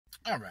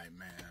All right,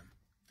 man.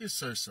 This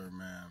SirSir,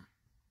 man.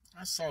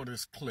 I saw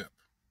this clip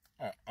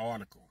or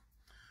article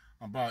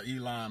about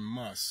Elon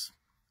Musk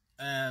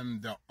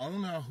and the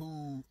owner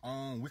who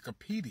owned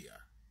Wikipedia.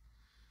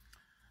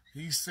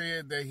 He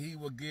said that he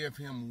would give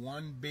him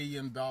 $1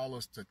 billion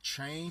to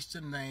change the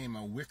name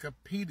of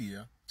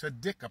Wikipedia to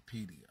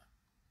Dickopedia.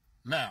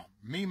 Now,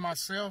 me,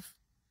 myself,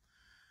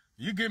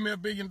 you give me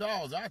 $1 billion,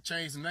 I'll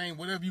change the name,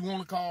 whatever you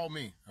want to call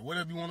me, or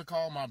whatever you want to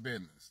call my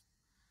business.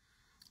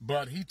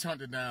 But he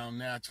turned it down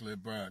naturally.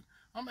 But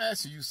I'm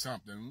asking you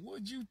something.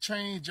 Would you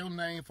change your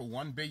name for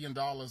 $1 billion?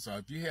 Or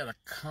if you had a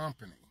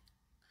company,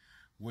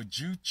 would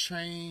you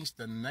change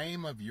the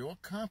name of your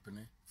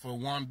company for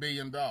 $1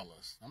 billion?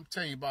 I'm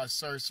telling you about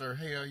SirSir,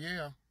 hell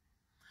yeah.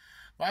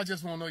 But I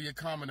just want to know your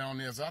comment on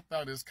this. I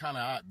thought it was kind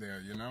of out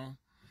there, you know.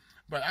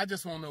 But I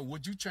just want to know,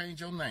 would you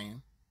change your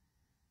name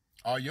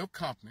or your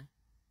company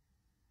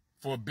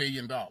for $1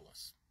 billion?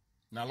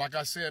 Now, like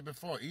I said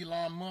before,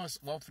 Elon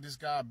Musk offered this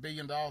guy $1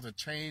 billion to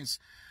change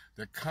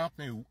the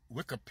company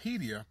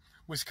Wikipedia,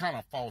 which kind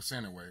of false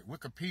anyway,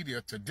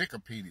 Wikipedia to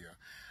Dickopedia.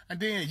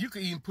 And then you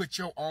could even put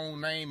your own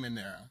name in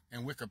there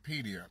in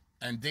Wikipedia.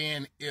 And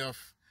then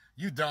if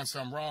you done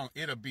something wrong,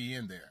 it'll be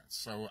in there.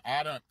 So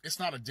it's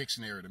not a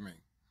dictionary to me.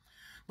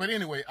 But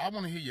anyway, I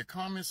want to hear your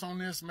comments on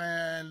this,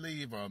 man.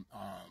 Leave a,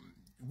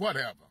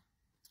 whatever.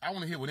 I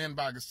want to hear what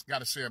anybody's got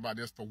to say about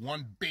this for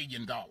 $1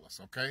 billion,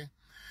 okay?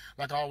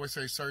 Like I always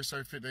say,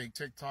 SirSir58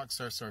 TikTok,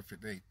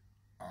 SirSir58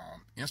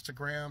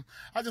 Instagram.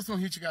 I just want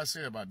to hear what you guys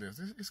say about this.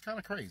 It's kind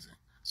of crazy.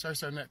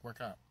 SirSir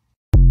Network out.